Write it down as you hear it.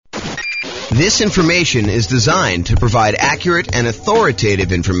This information is designed to provide accurate and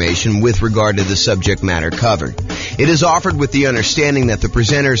authoritative information with regard to the subject matter covered. It is offered with the understanding that the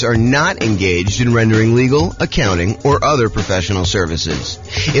presenters are not engaged in rendering legal, accounting, or other professional services.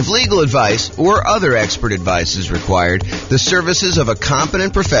 If legal advice or other expert advice is required, the services of a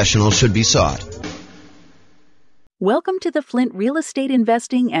competent professional should be sought. Welcome to the Flint Real Estate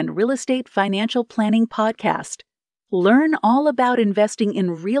Investing and Real Estate Financial Planning Podcast. Learn all about investing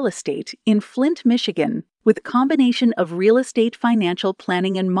in real estate in Flint, Michigan, with a combination of real estate financial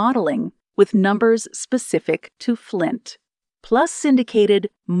planning and modeling, with numbers specific to Flint, plus syndicated,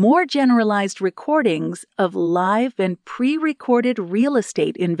 more generalized recordings of live and pre-recorded real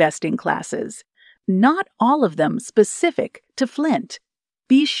estate investing classes, not all of them specific to Flint.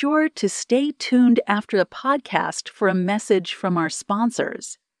 Be sure to stay tuned after the podcast for a message from our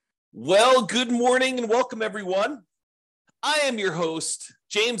sponsors. Well, good morning and welcome, everyone. I am your host,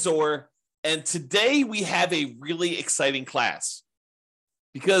 James Orr, and today we have a really exciting class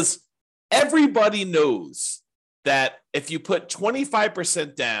because everybody knows that if you put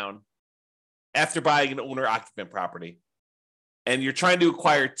 25% down after buying an owner-occupant property and you're trying to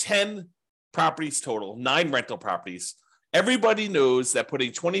acquire 10 properties total, 9 rental properties, everybody knows that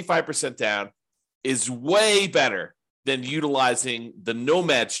putting 25% down is way better than utilizing the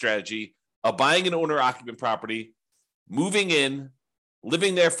Nomad strategy of buying an owner-occupant property, moving in,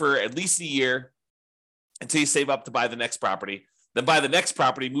 living there for at least a year until you save up to buy the next property, then buy the next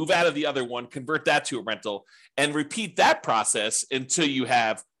property, move out of the other one, convert that to a rental, and repeat that process until you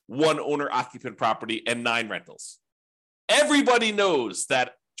have 1 owner-occupant property and 9 rentals. Everybody knows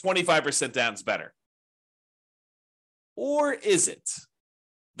that 25% down is better. Or is it?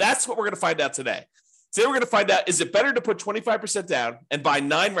 That's what we're going to find out today. Today we're going to find out, is it better to put 25% down and buy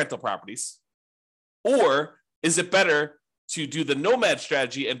 9 rental properties? Or is it better to do the Nomad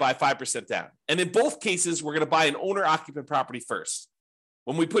strategy and buy 5% down? And in both cases, we're going to buy an owner-occupant property first.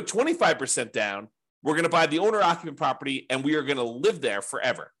 When we put 25% down, we're going to buy the owner-occupant property and we are going to live there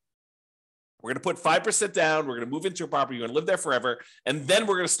forever. We're going to put 5% down. We're going to move into a property. You're going to live there forever. And then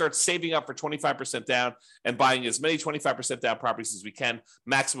we're going to start saving up for 25% down and buying as many 25% down properties as we can,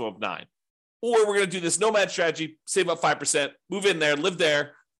 maximum of 9. Or we're going to do this Nomad strategy, save up 5%, move in there, live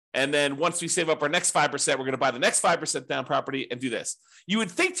there. And then once we save up our next 5%, we're going to buy the next 5% down property and do this. You would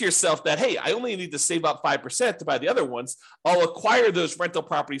think to yourself that, hey, I only need to save up 5% to buy the other ones. I'll acquire those rental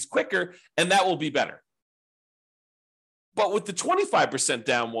properties quicker, and that will be better. But with the 25%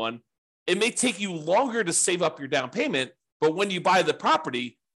 down one, it may take you longer to save up your down payment, but when you buy the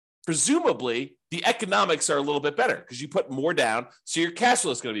property, presumably the economics are a little bit better because you put more down, so your cash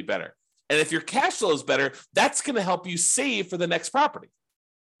flow is going to be better. And if your cash flow is better, that's going to help you save for the next property.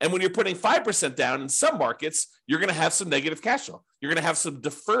 And when you're putting 5% down in some markets, you're going to have some negative cash flow. You're going to have some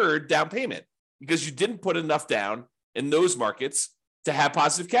deferred down payment because you didn't put enough down in those markets to have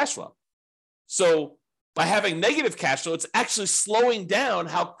positive cash flow. So by having negative cash flow, it's actually slowing down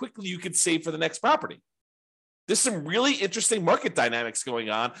how quickly you can save for the next property. There's some really interesting market dynamics going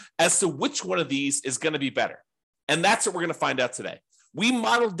on as to which one of these is going to be better. And that's what we're going to find out today. We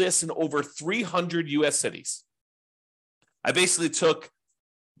modeled this in over 300 U.S. cities. I basically took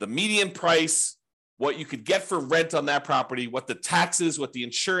the median price, what you could get for rent on that property, what the taxes, what the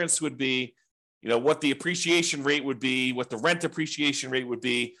insurance would be, what the appreciation rate would be, what the rent appreciation rate would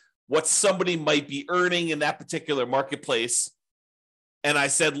be, what somebody might be earning in that particular marketplace. And I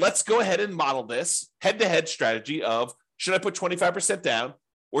said, let's go ahead and model this head-to-head strategy of, should I put 25% down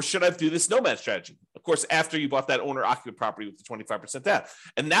or should I do this Nomad strategy? Of course, after you bought that owner-occupant property with the 25% down.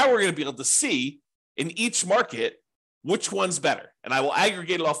 And now we're going to be able to see in each market which one's better. And I will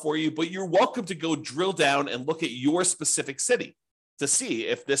aggregate it all for you, but you're welcome to go drill down and look at your specific city to see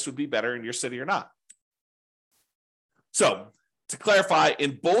if this would be better in your city or not. So to clarify,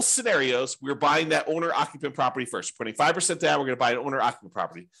 in both scenarios, we're buying that owner-occupant property first. We're putting 5% down, we're going to buy an owner-occupant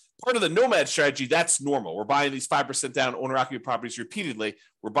property. Part of the Nomad strategy, that's normal. We're buying these 5% down owner-occupant properties repeatedly.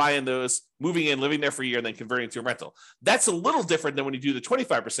 We're buying those, moving in, living there for a year, and then converting to a rental. That's a little different than when you do the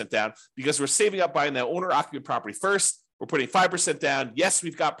 25% down because we're saving up buying that owner-occupant property first. We're putting 5% down. Yes,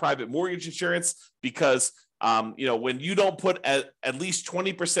 we've got private mortgage insurance because when you don't put at least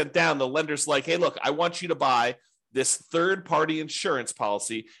 20% down, the lender's like, hey, look, I want you to buy this third-party insurance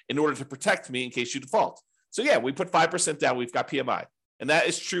policy in order to protect me in case you default. So yeah, we put 5% down, we've got PMI. And that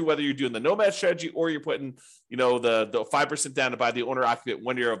is true whether you're doing the Nomad strategy or you're putting, the 5% down to buy the owner-occupant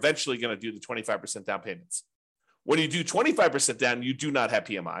when you're eventually going to do the 25% down payments. When you do 25% down, you do not have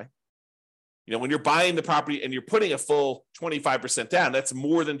PMI. When you're buying the property and you're putting a full 25% down, that's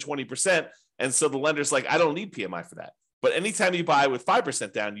more than 20%. And so the lender's like, I don't need PMI for that. But anytime you buy with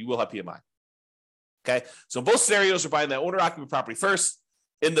 5% down, you will have PMI. Okay, so in both scenarios, we're buying that owner-occupant property first.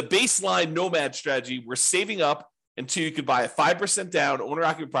 In the baseline Nomad strategy, we're saving up until you could buy a 5% down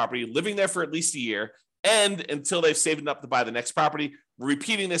owner-occupant property, living there for at least a year, and until they've saved enough to buy the next property. We're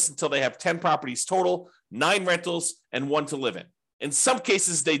repeating this until they have 10 properties total, 9 rentals, and 1 to live in. In some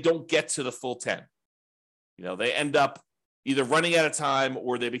cases, they don't get to the full 10. They end up either running out of time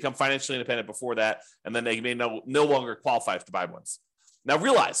or they become financially independent before that, and then they may no longer qualify to buy ones. Now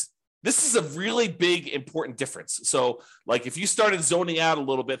realize, this is a really big, important difference. So like if you started zoning out a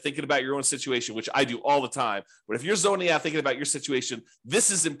little bit, thinking about your own situation, which I do all the time, but if you're zoning out thinking about your situation, this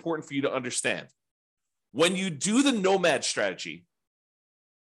is important for you to understand. When you do the Nomad strategy,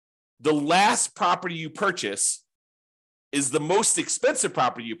 the last property you purchase is the most expensive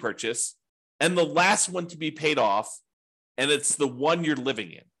property you purchase and the last one to be paid off, and it's the one you're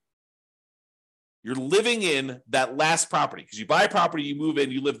living in. You're living in that last property because you buy a property, you move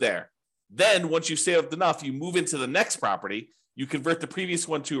in, you live there. Then once you've saved enough, you move into the next property, you convert the previous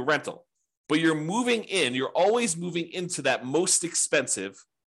one to a rental. But you're moving in, you're always moving into that most expensive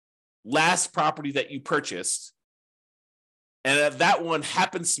last property that you purchased. And that one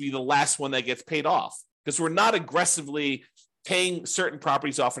happens to be the last one that gets paid off because we're not aggressively paying certain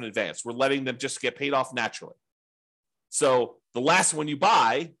properties off in advance. We're letting them just get paid off naturally. So the last one you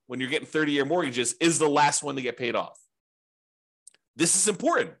buy when you're getting 30-year mortgages is the last one to get paid off. This is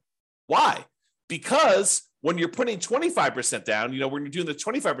important. Why? Because when you're putting 25% down, when you're doing the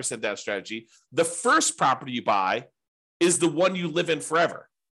 25% down strategy, the first property you buy is the one you live in forever.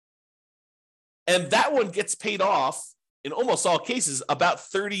 And that one gets paid off in almost all cases about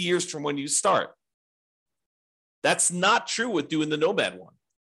 30 years from when you start. That's not true with doing the Nomad one.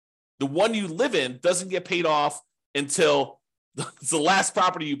 The one you live in doesn't get paid off until it's the last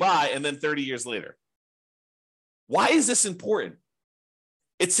property you buy and then 30 years later. Why is this important?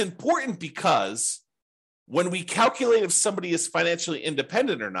 It's important because when we calculate if somebody is financially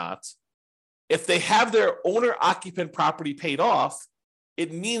independent or not, if they have their owner-occupant property paid off,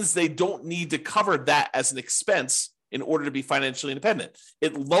 it means they don't need to cover that as an expense in order to be financially independent.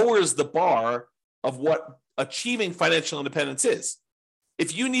 It lowers the bar of what achieving financial independence is.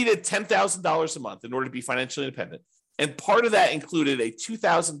 If you needed $10,000 a month in order to be financially independent, and part of that included a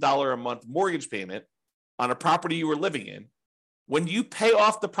 $2,000 a month mortgage payment on a property you were living in, when you pay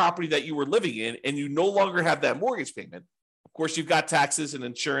off the property that you were living in and you no longer have that mortgage payment, of course, you've got taxes and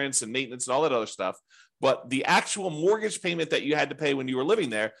insurance and maintenance and all that other stuff, but the actual mortgage payment that you had to pay when you were living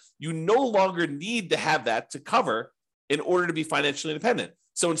there, you no longer need to have that to cover in order to be financially independent.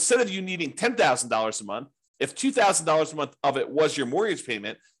 So instead of you needing $10,000 a month, if $2,000 a month of it was your mortgage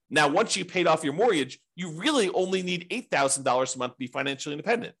payment, now once you paid off your mortgage, you really only need $8,000 a month to be financially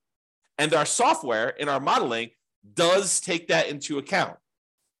independent. And our software in our modeling does take that into account.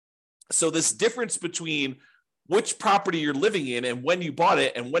 So this difference between which property you're living in and when you bought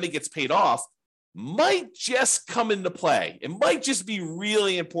it and when it gets paid off might just come into play. It might just be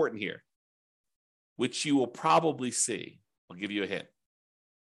really important here, which you will probably see. I'll give you a hint.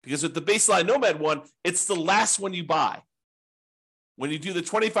 Because with the baseline Nomad one, it's the last one you buy. When you do the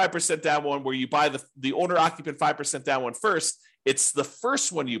 25% down one where you buy the owner-occupant 5% down one first, it's the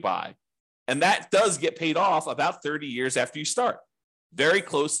first one you buy. And that does get paid off about 30 years after you start. Very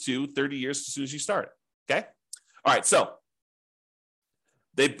close to 30 years as soon as you start. Okay? All right, so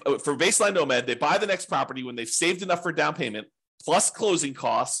for baseline Nomad, they buy the next property when they've saved enough for down payment, plus closing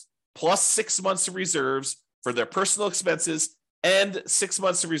costs, plus 6 months of reserves for their personal expenses, and 6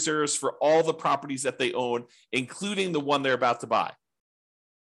 months of reserves for all the properties that they own, including the one they're about to buy.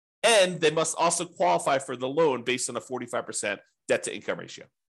 And they must also qualify for the loan based on a 45% debt to income ratio.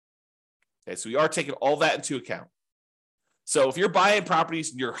 Okay, so we are taking all that into account. So if you're buying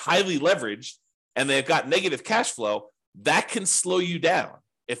properties and you're highly leveraged and they've got negative cash flow, that can slow you down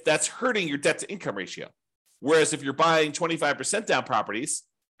if that's hurting your debt to income ratio. Whereas if you're buying 25% down properties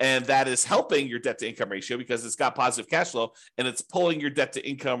and that is helping your debt to income ratio because it's got positive cash flow and it's pulling your debt to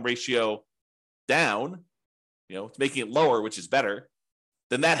income ratio down, it's making it lower, which is better,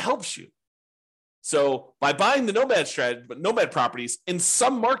 then that helps you. So by buying the Nomad strategy, but Nomad properties in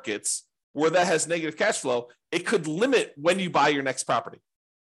some markets where that has negative cash flow, it could limit when you buy your next property.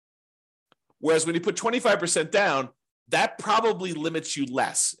 Whereas when you put 25% down, that probably limits you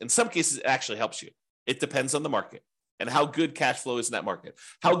less. In some cases, it actually helps you. It depends on the market and how good cash flow is in that market,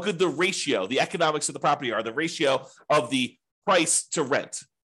 how good the ratio, the economics of the property are, the ratio of the price to rent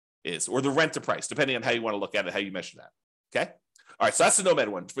is, or the rent to price, depending on how you want to look at it, how you measure that. Okay? All right, so that's the Nomad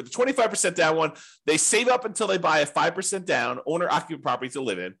one. For the 25% down one, they save up until they buy a 5% down owner-occupant property to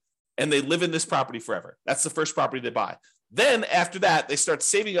live in, and they live in this property forever. That's the first property they buy. Then after that, they start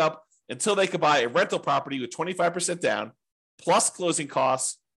saving up until they could buy a rental property with 25% down, plus closing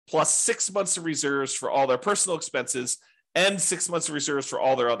costs, plus 6 months of reserves for all their personal expenses, and 6 months of reserves for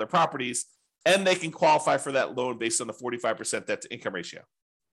all their other properties. And they can qualify for that loan based on the 45% debt to income ratio.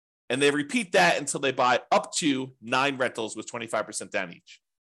 And they repeat that until they buy up to 9 rentals with 25% down each.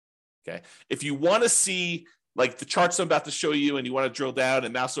 Okay. If you want to see like the charts I'm about to show you and you want to drill down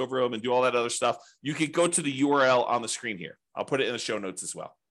and mouse over them and do all that other stuff, you can go to the URL on the screen here. I'll put it in the show notes as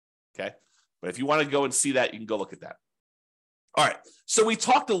well. Okay. But if you want to go and see that, you can go look at that. All right. So we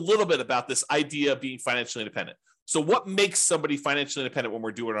talked a little bit about this idea of being financially independent. So what makes somebody financially independent when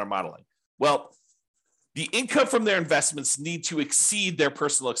we're doing our modeling? Well, the income from their investments need to exceed their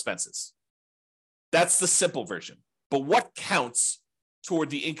personal expenses. That's the simple version. But what counts toward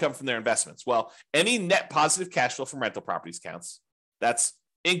the income from their investments? Well, any net positive cash flow from rental properties counts. That's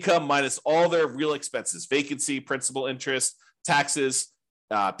income minus all their real expenses, vacancy, principal, interest, taxes,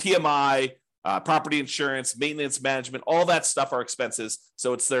 PMI, property insurance, maintenance, management, all that stuff are expenses.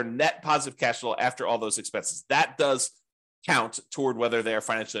 So it's their net positive cash flow after all those expenses. That does count toward whether they are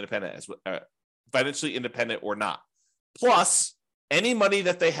financially independent or not. Plus, any money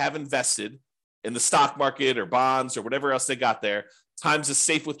that they have invested in the stock market or bonds or whatever else they got there times a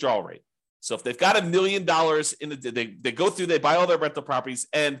safe withdrawal rate. So if they've got $1 million they go through, they buy all their rental properties,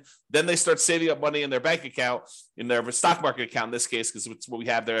 and then they start saving up money in their bank account, in their stock market account in this case, because it's what we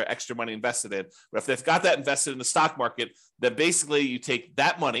have their extra money invested in. But if they've got that invested in the stock market, then basically you take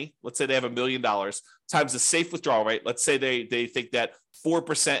that money, let's say they have $1 million, times the safe withdrawal rate. Let's say they think that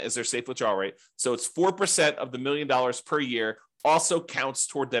 4% is their safe withdrawal rate. So it's 4% of the $1 million per year also counts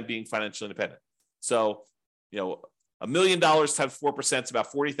toward them being financially independent. So, $1 million times 4% is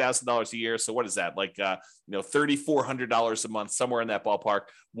about $40,000 a year. So what is that? Like, $3,400 a month, somewhere in that ballpark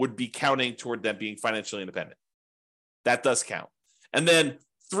would be counting toward them being financially independent. That does count. And then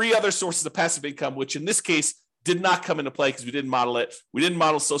 3 other sources of passive income, which in this case did not come into play because we didn't model it. We didn't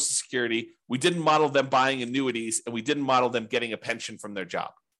model Social Security. We didn't model them buying annuities, and we didn't model them getting a pension from their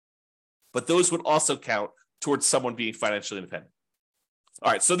job. But those would also count towards someone being financially independent.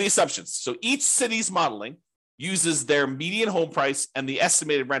 All right, so the assumptions. So each city's modeling uses their median home price and the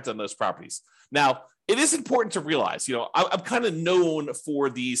estimated rent on those properties. Now, it is important to realize, I'm kind of known for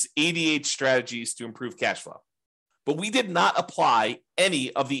these 88 strategies to improve cash flow, but we did not apply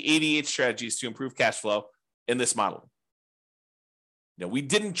any of the 88 strategies to improve cash flow in this modeling. We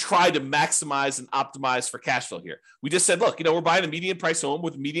didn't try to maximize and optimize for cash flow here. We just said, look, we're buying a median price home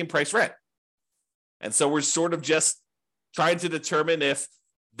with median price rent. And so we're sort of just trying to determine if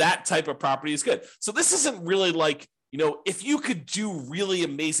that type of property is good. So this isn't really like, if you could do really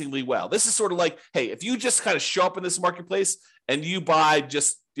amazingly well. This is sort of like, hey, if you just kind of show up in this marketplace and you buy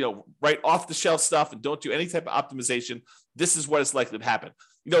just, right off the shelf stuff and don't do any type of optimization, this is what is likely to happen.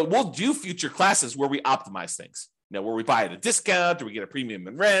 We'll do future classes where we optimize things, where we buy at a discount or we get a premium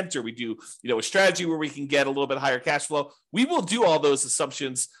in rent or we do, a strategy where we can get a little bit higher cash flow. We will do all those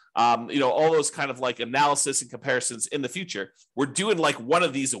assumptions, all those kind of like analysis and comparisons in the future. We're doing like one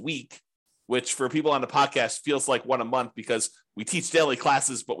of these a week, which for people on the podcast feels like one a month because we teach daily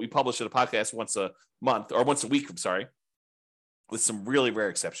classes, but we publish a podcast once a month or once a week, with some really rare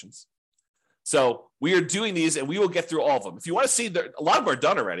exceptions. So we are doing these and we will get through all of them. If you want to see, a lot of them are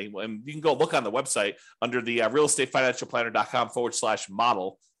done already. And you can go look on the website under the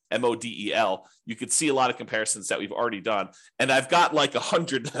realestatefinancialplanner.com/model, MODEL. You can see a lot of comparisons that we've already done. And I've got like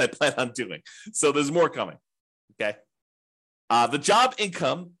 100 that I plan on doing. So there's more coming. Okay. The job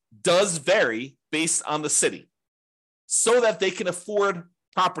income does vary based on the city so that they can afford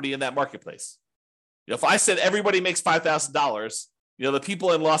property in that marketplace. If I said everybody makes $5,000, the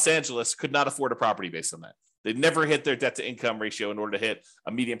people in Los Angeles could not afford a property based on that. They'd never hit their debt to income ratio in order to hit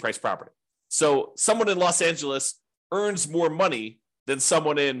a median price property. So someone in Los Angeles earns more money than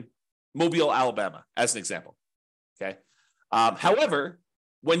someone in Mobile, Alabama, as an example. Okay. However,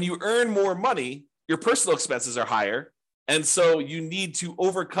 when you earn more money, your personal expenses are higher. And so you need to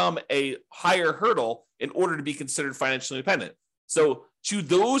overcome a higher hurdle in order to be considered financially independent. So to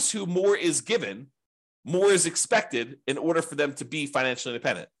those who more is given, more is expected in order for them to be financially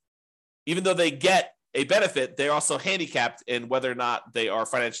independent. Even though they get a benefit, they're also handicapped in whether or not they are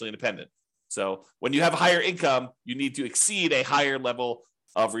financially independent. So when you have a higher income, you need to exceed a higher level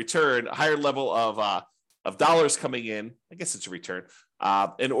of return, a higher level of dollars coming in, I guess it's a return,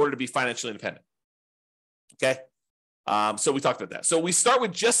 in order to be financially independent. Okay. So we talked about that. So we start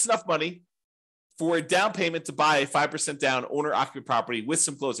with just enough money for a down payment to buy a 5% down owner-occupant property with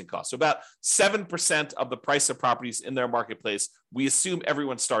some closing costs. So about 7% of the price of properties in their marketplace, we assume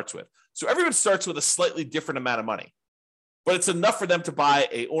everyone starts with. So everyone starts with a slightly different amount of money. but it's enough for them to buy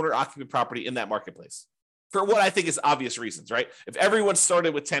a owner-occupant property in that marketplace for what I think is obvious reasons, right? If everyone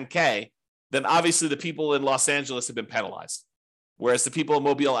started with 10K, then obviously the people in Los Angeles have been penalized, whereas the people in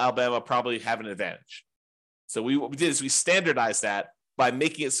Mobile, Alabama probably have an advantage. So what we did is we standardized that by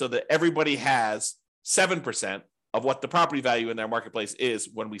making it so that everybody has 7% of what the property value in their marketplace is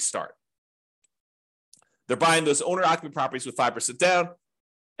when we start. They're buying those owner-occupant properties with 5% down,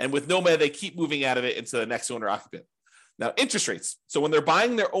 and with Nomad, they keep moving out of it into the next owner-occupant. Now, interest rates. So when they're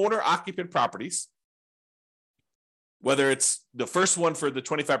buying their owner-occupant properties, whether it's the first one for the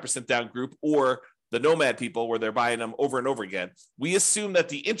 25% down group or the Nomad people where they're buying them over and over again, we assume that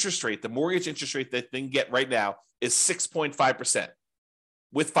the interest rate, the mortgage interest rate that they can get right now is 6.5%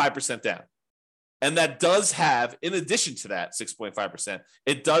 with 5% down. And that does have, in addition to that 6.5%,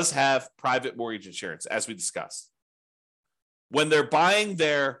 it does have private mortgage insurance, as we discussed. When they're buying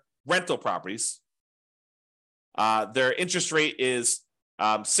their rental properties, their interest rate is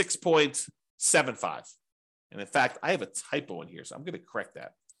 6.75. And in fact, I have a typo in here, so I'm going to correct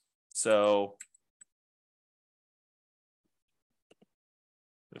that. So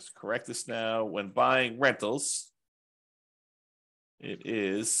let's correct this now. When buying rentals, it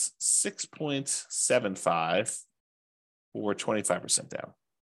is 6.75 or 25% down.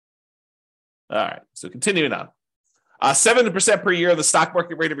 All right, so continuing on. 7% per year, the stock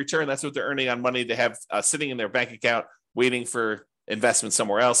market rate of return, that's what they're earning on money they have sitting in their bank account, waiting for investment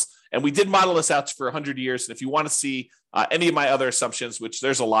somewhere else. And we did model this out for 100 years. And if you want to see any of my other assumptions, which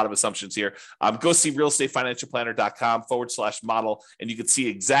there's a lot of assumptions here, go see realestatefinancialplanner.com/model, and you can see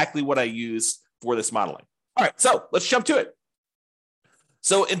exactly what I use for this modeling. All right, so let's jump to it.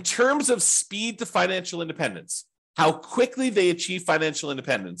 So in terms of speed to financial independence, how quickly they achieve financial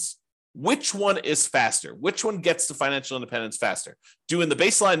independence, which one is faster? Which one gets to financial independence faster? Doing the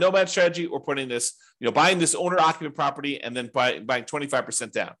baseline Nomad strategy or putting this, buying this owner-occupant property and then buying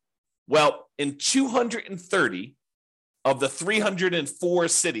 25% down? Well, in 230 of the 304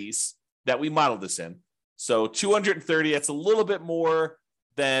 cities that we modeled this in, so 230, that's a little bit more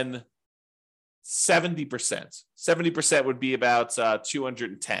than 70%. 70% would be about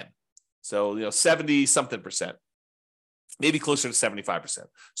 210. So, 70 something percent. Maybe closer to 75%.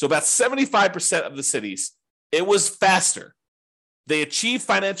 So about 75% of the cities, it was faster. They achieved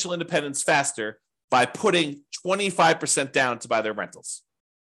financial independence faster by putting 25% down to buy their rentals.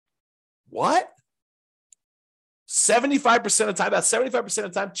 What? 75% of the time, about 75%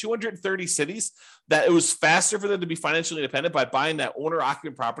 of the time, 230 cities, that it was faster for them to be financially independent by buying that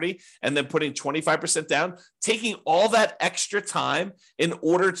owner-occupant property and then putting 25% down, taking all that extra time in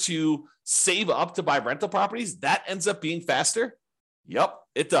order to save up to buy rental properties, that ends up being faster? Yep,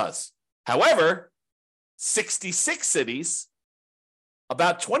 it does. However, 66 cities,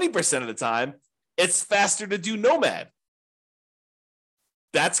 about 20% of the time, it's faster to do Nomad.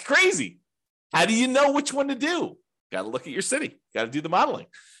 That's crazy. How do you know which one to do? Got to look at your city. Got to do the modeling.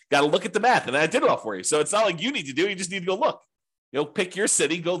 Got to look at the math. And I did it all for you. So it's not like you need to do it. You just need to go look. Pick your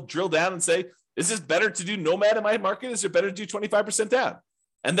city, go drill down and say, is this better to do Nomad in my market? Is it better to do 25% down?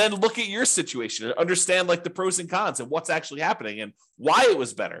 And then look at your situation and understand the pros and cons and what's actually happening and why it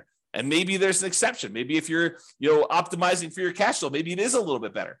was better. And maybe there's an exception. Maybe if you're, optimizing for your cash flow, maybe it is a little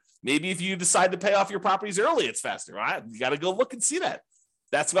bit better. Maybe if you decide to pay off your properties early, it's faster. All right? You got to go look and see that.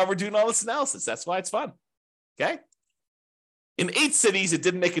 That's why we're doing all this analysis. That's why it's fun. Okay. In 8 cities, it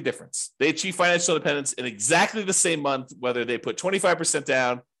didn't make a difference. They achieved financial independence in exactly the same month, whether they put 25%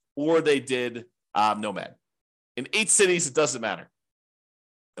 down or they did Nomad. In 8 cities, it doesn't matter.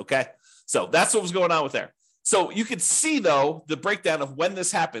 Okay. So that's what was going on with there. So you can see, though, the breakdown of when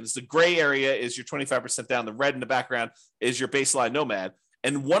this happens. The gray area is your 25% down. The red in the background is your baseline Nomad.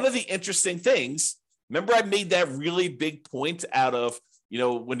 And one of the interesting things, remember I made that really big point out of,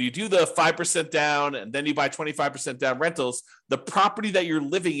 when you do the 5% down and then you buy 25% down rentals, the property that you're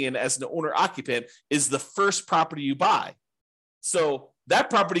living in as an owner occupant is the first property you buy. So that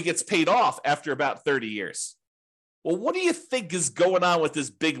property gets paid off after about 30 years. Well, what do you think is going on with this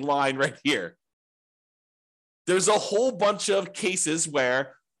big line right here? There's a whole bunch of cases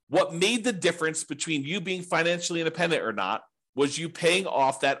where what made the difference between you being financially independent or not was you paying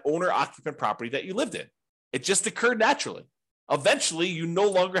off that owner occupant property that you lived in. It just occurred naturally. Eventually, you no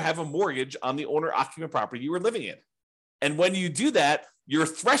longer have a mortgage on the owner-occupant property you were living in. And when you do that, your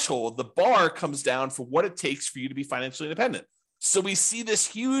threshold, the bar comes down for what it takes for you to be financially independent. So we see this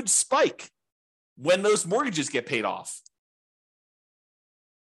huge spike when those mortgages get paid off.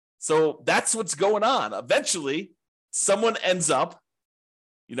 So that's what's going on. Eventually, someone ends up,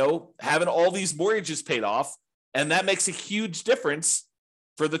 having all these mortgages paid off, and that makes a huge difference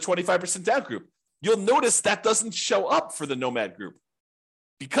for the 25% down group. you'll notice that doesn't show up for the Nomad group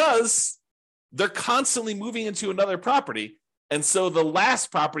because they're constantly moving into another property. And so the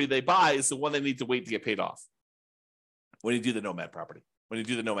last property they buy is the one they need to wait to get paid off when you do the Nomad property, when you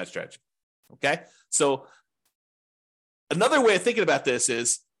do the Nomad strategy. Okay. So another way of thinking about this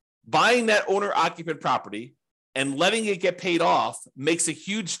is buying that owner-occupant property and letting it get paid off makes a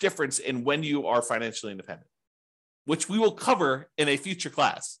huge difference in when you are financially independent, which we will cover in a future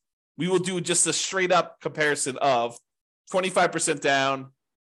class. We will do just a straight up comparison of 25% down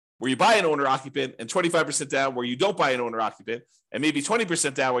where you buy an owner-occupant and 25% down where you don't buy an owner-occupant, and maybe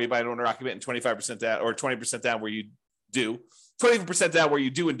 20% down where you buy an owner-occupant and 25% down, or 20% down where you do, 20% down where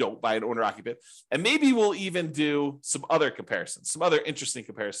you do and don't buy an owner-occupant. And maybe we'll even do some other comparisons, some other interesting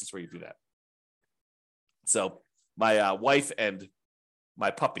comparisons where you do that. So my wife and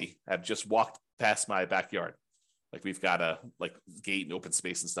my puppy have just walked past my backyard. Like we've got a gate and open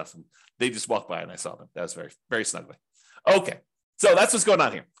space and stuff. And they just walked by and I saw them. That was very, very snuggly. Okay. So that's what's going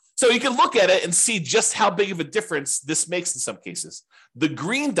on here. So you can look at it and see just how big of a difference this makes in some cases. The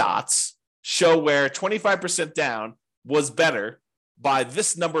green dots show where 25% down was better by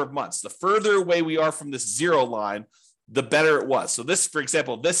this number of months. The further away we are from this zero line, the better it was. So this, for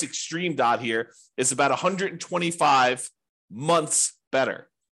example, this extreme dot here is about 125 months better,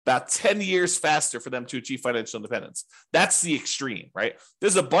 about 10 years faster for them to achieve financial independence. That's the extreme, right?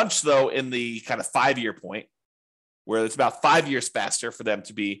 There's a bunch, though, in the kind of 5-year point where it's about 5 years faster for them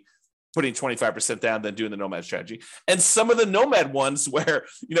to be putting 25% down than doing the Nomad strategy. And some of the Nomad ones where,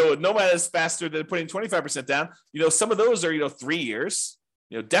 Nomad is faster than putting 25% down, some of those are, 3 years.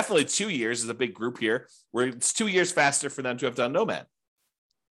 Definitely 2 years is a big group here where it's 2 years faster for them to have done Nomad.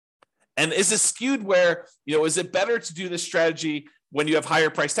 And is it skewed where, is it better to do this strategy when you have higher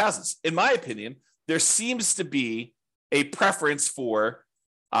priced houses? In my opinion, there seems to be a preference for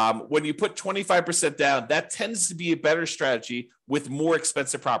when you put 25% down, that tends to be a better strategy with more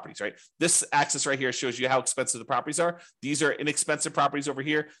expensive properties, right? This axis right here shows you how expensive the properties are. These are inexpensive properties over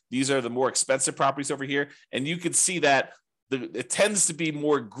here. These are the more expensive properties over here. And you can see that it tends to be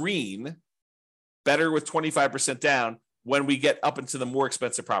more green, better with 25% down when we get up into the more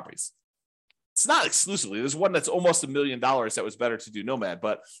expensive properties. It's not exclusively. There's one that's almost $1 million that was better to do Nomad,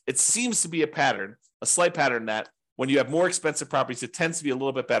 but it seems to be a pattern, a slight pattern that when you have more expensive properties, it tends to be a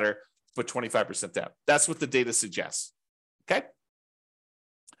little bit better to put 25% down. That's what the data suggests. Okay.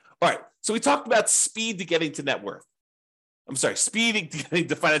 All right. So we talked about speed to getting to net worth. Speed to getting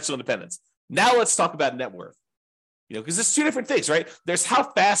to financial independence. Now let's talk about net worth. Because there's two different things, right? There's how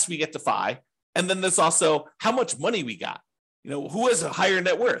fast we get to FI, and then there's also how much money we got. Who has a higher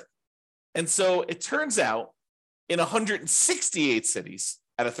net worth? And so it turns out in 168 cities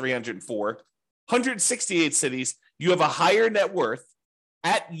out of 304, 168 cities, you have a higher net worth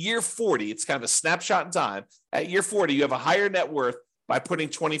at year 40. It's kind of a snapshot in time. At year 40, you have a higher net worth by putting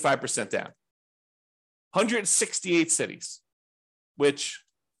 25% down. 168 cities, which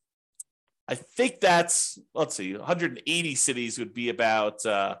I think that's, 180 cities would be about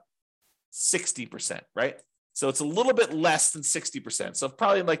 60%, right? So it's a little bit less than 60%. So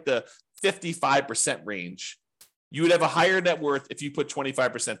probably in like the 55% range, you would have a higher net worth if you put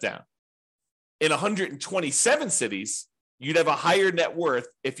 25% down. In 127 cities, you'd have a higher net worth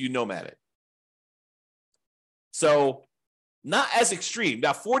if you Nomad it. So not as extreme.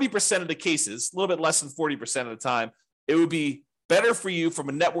 Now, 40% of the cases, a little bit less than 40% of the time, it would be better for you from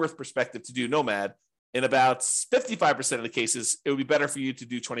a net worth perspective to do Nomad. In about 55% of the cases, it would be better for you to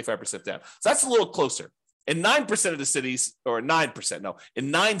do 25% down. So that's a little closer. In 9% of the cities, or 9%, no,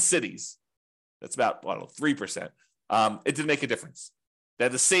 in 9 cities, that's about, 3%, it didn't make a difference. They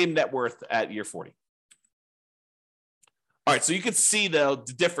had the same net worth at year 40. All right, so you can see the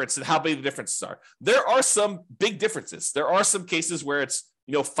difference and how big the differences are. There are some big differences. There are some cases where it's,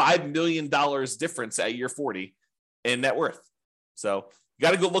 $5 million difference at year 40 in net worth. So you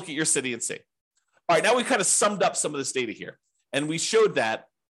got to go look at your city and see. All right, now we kind of summed up some of this data here. And we showed that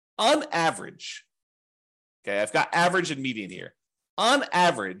on average, okay, I've got average and median here. On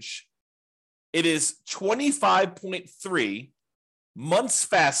average, it is 25.3 months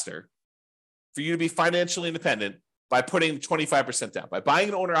faster for you to be financially independent by putting 25% down, by buying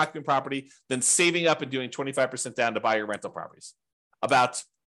an owner-occupant property, then saving up and doing 25% down to buy your rental properties. About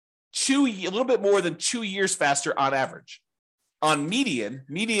a little bit more than 2 years faster on average. On median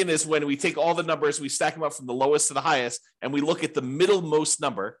is when we take all the numbers, we stack them up from the lowest to the highest, and we look at the middlemost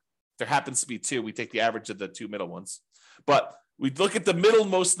number. There happens to be 2. We take the average of the 2 middle ones. But we look at the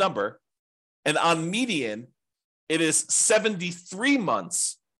middlemost number, and on median, it is 73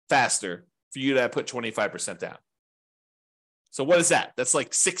 months faster for you to put 25% down. So what is that? That's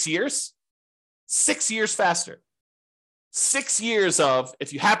like 6 years? 6 years faster. 6 years of,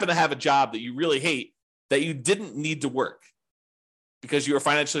 if you happen to have a job that you really hate, that you didn't need to work because you were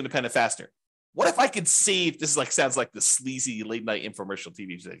financially independent faster. What if I could save, this is like, sounds like the sleazy late night infomercial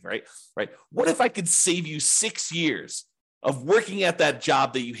TV thing, right? Right. What if I could save you 6 years of working at that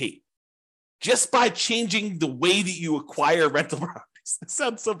job that you hate just by changing the way that you acquire rental properties? That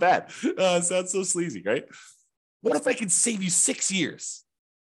sounds so bad. It sounds so sleazy, right? What if I could save you 6 years?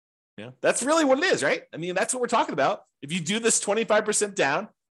 Yeah, that's really what it is, right? I mean, that's what we're talking about. If you do this 25% down,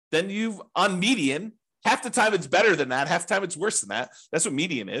 then you've, on median, half the time it's better than that. Half the time it's worse than that. That's what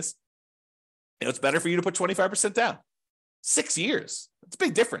median is. It's better for you to put 25% down. 6 years. That's a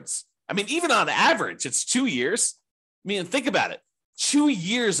big difference. I mean, even on average, it's 2 years. I mean, think about it. 2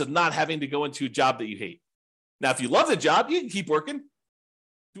 years of not having to go into a job that you hate. Now, if you love the job, you can keep working.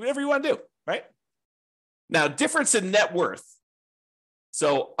 Do whatever you want to do, right? Now, difference in net worth.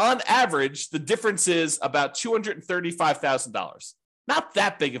 So on average, the difference is about $235,000. Not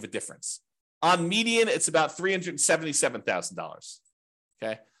that big of a difference. On median, it's about $377,000.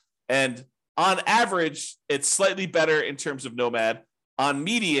 Okay. And on average, it's slightly better in terms of Nomad. On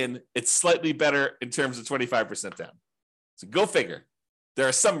median, it's slightly better in terms of 25% down. So go figure. There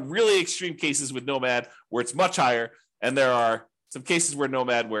are some really extreme cases with Nomad where it's much higher, and there are some cases where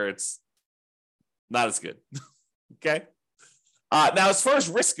Nomad where it's not as good. Okay. Now, as far as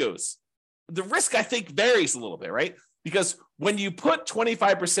risk goes, the risk, I think, varies a little bit, right? Because when you put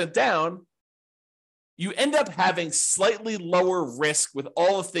 25% down, you end up having slightly lower risk with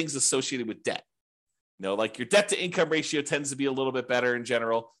all the things associated with debt. You know, like your debt to income ratio tends to be a little bit better in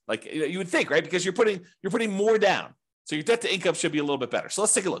general. Like you would think, right? Because you're putting more down. So your debt to income should be a little bit better. So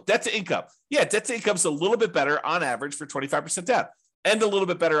let's take a look. Debt to income. Yeah, debt to income is a little bit better on average for 25% down and a little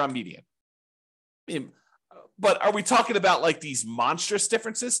bit better on median. I mean, but are we talking about like these monstrous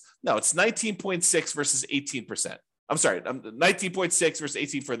differences? No, it's 19.6 versus 18%. I'm sorry, 19.6 versus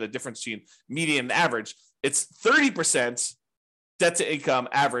 18 for the difference between median and average. It's 30% debt to income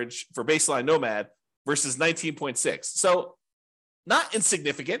average for baseline Nomad versus 19.6. So not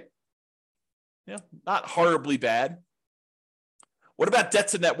insignificant, not horribly bad. What about debt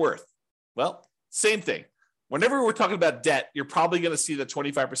to net worth? Well, same thing. Whenever we're talking about debt, you're probably going to see that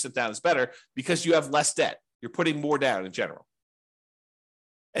 25% down is better because you have less debt. You're putting more down in general.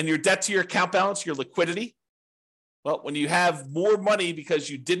 And your debt to your account balance, your liquidity. Well, when you have more money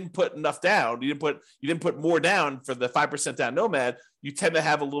because you didn't put enough down, you didn't put more down for the 5% down Nomad, you tend to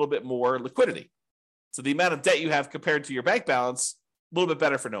have a little bit more liquidity. So the amount of debt you have compared to your bank balance, a little bit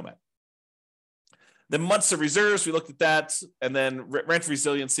better for Nomad. Then months of reserves, we looked at that, and then rent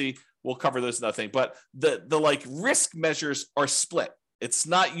resiliency, we'll cover those another thing. But the like risk measures are split. It's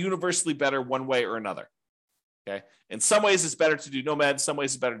not universally better one way or another. Okay. In some ways, it's better to do Nomad. In some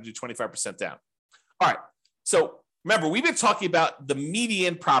ways, it's better to do 25% down. All right. So remember, we've been talking about the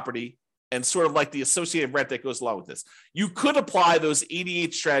median property and sort of like the associated rent that goes along with this. You could apply those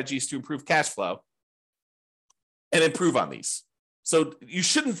 88 strategies to improve cash flow and improve on these. So you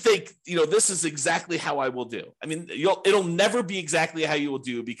shouldn't think, this is exactly how I will do. I mean, it'll never be exactly how you will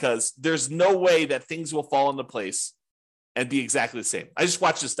do because there's no way that things will fall into place and be exactly the same. I just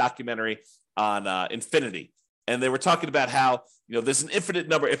watched this documentary on Infinity, and they were talking about how, there's an infinite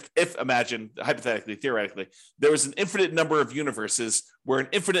number, if imagine, hypothetically, theoretically, there was an infinite number of universes where an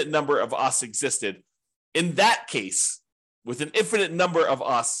infinite number of us existed. In that case, with an infinite number of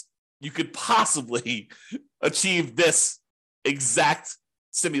us, you could possibly achieve this exact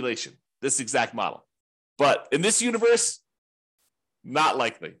simulation, this exact model. But in this universe, not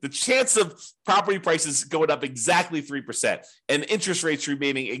likely. The chance of property prices going up exactly 3% and interest rates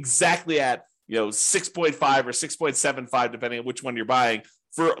remaining exactly at 6.5 or 6.75, depending on which one you're buying,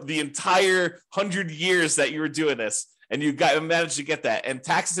 for the entire 100 years that you were doing this, and you managed to get that, and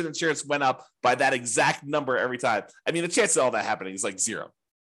taxes and insurance went up by that exact number every time. I mean, the chance of all that happening is like zero.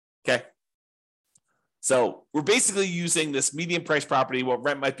 Okay. So we're basically using this median price property, what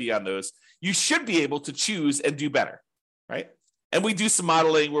rent might be on those. You should be able to choose and do better, right? And we do some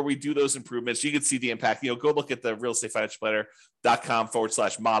modeling where we do those improvements. You can see the impact. Go look at the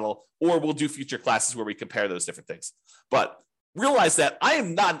realestatefinancialplanner.com/model, or we'll do future classes where we compare those different things. But realize that I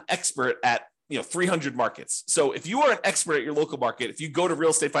am not an expert at 300 markets. So if you are an expert at your local market, if you go to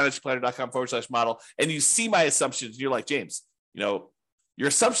realestatefinancialplanner.com/model and you see my assumptions, you're like, James, your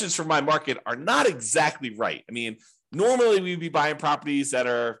assumptions for my market are not exactly right. I mean, normally we'd be buying properties that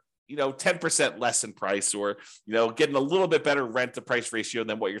are 10% less in price, or, getting a little bit better rent to price ratio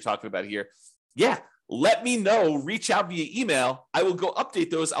than what you're talking about here. Yeah. Let me know, reach out via email. I will go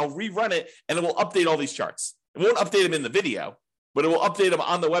update those. I'll rerun it, and it will update all these charts. It won't update them in the video, but it will update them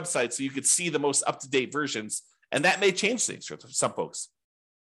on the website so you could see the most up-to-date versions. And that may change things for some folks,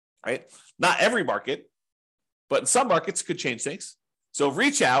 right? Not every market, but in some markets it could change things. So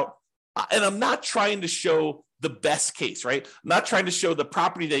reach out. And I'm not trying to show the best case, right? I'm not trying to show the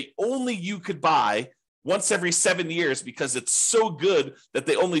property that only you could buy once every 7 years because it's so good that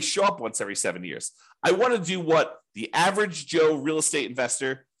they only show up once every 7 years. I want to do what the average Joe real estate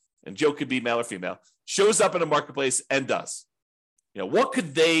investor, and Joe could be male or female, shows up in a marketplace and does. What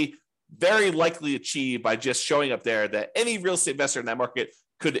could they very likely achieve by just showing up there that any real estate investor in that market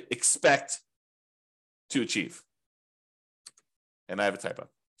could expect to achieve? And I have a typo.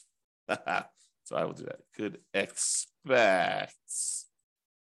 So I will do that. Could expect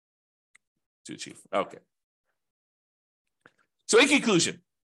to achieve. Okay. So in conclusion,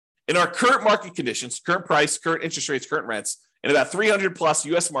 in our current market conditions, current price, current interest rates, current rents, in about 300 plus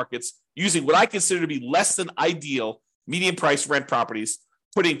US markets, using what I consider to be less than ideal median price rent properties,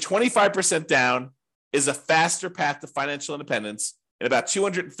 putting 25% down is a faster path to financial independence in about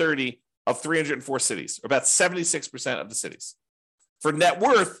 230 of 304 cities, or about 76% of the cities. For net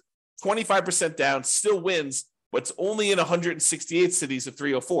worth, 25% down still wins, but it's only in 168 cities of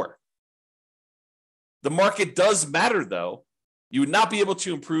 304. The market does matter, though. You would not be able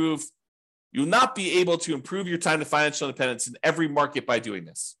to improve. You will not be able to improve your time to financial independence in every market by doing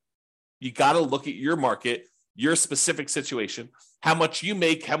this. You got to look at your market, your specific situation, how much you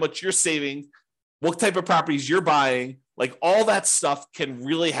make, how much you're saving, what type of properties you're buying. Like all that stuff can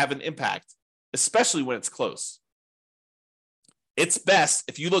really have an impact, especially when it's close. It's best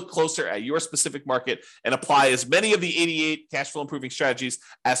if you look closer at your specific market and apply as many of the 88 cash flow improving strategies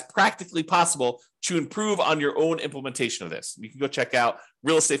as practically possible to improve on your own implementation of this. You can go check out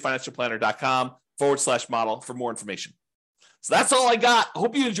realestatefinancialplanner.com/model for more information. So that's all I got. I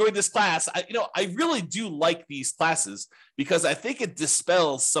hope you enjoyed this class. I really do like these classes because I think it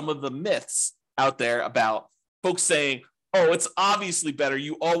dispels some of the myths out there about folks saying, oh, it's obviously better.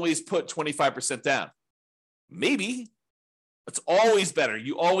 You always put 25% down. Maybe. It's always better.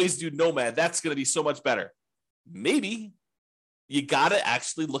 You always do Nomad. That's going to be so much better. Maybe. You got to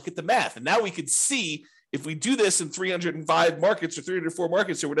actually look at the math. And now we could see if we do this in 305 markets or 304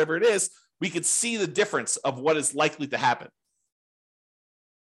 markets or whatever it is, we could see the difference of what is likely to happen.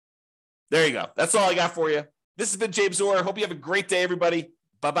 There you go. That's all I got for you. This has been James Orr. Hope you have a great day, everybody.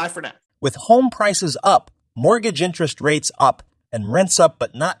 Bye-bye for now. With home prices up, mortgage interest rates up, and rents up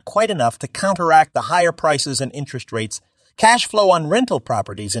but not quite enough to counteract the higher prices and interest rates, cash flow on rental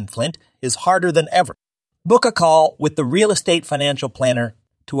properties in Flint is harder than ever. Book a call with the Real Estate Financial Planner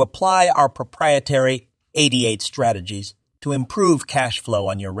to apply our proprietary 88 strategies to improve cash flow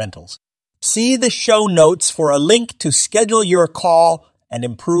on your rentals. See the show notes for a link to schedule your call and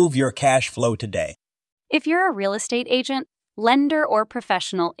improve your cash flow today. If you're a real estate agent, lender, or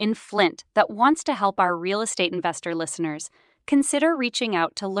professional in Flint that wants to help our real estate investor listeners, consider reaching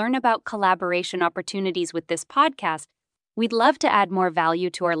out to learn about collaboration opportunities with this podcast. We'd love to add more value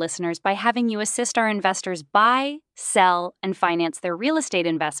to our listeners by having you assist our investors buy, sell, and finance their real estate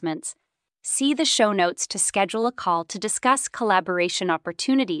investments. See the show notes to schedule a call to discuss collaboration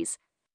opportunities.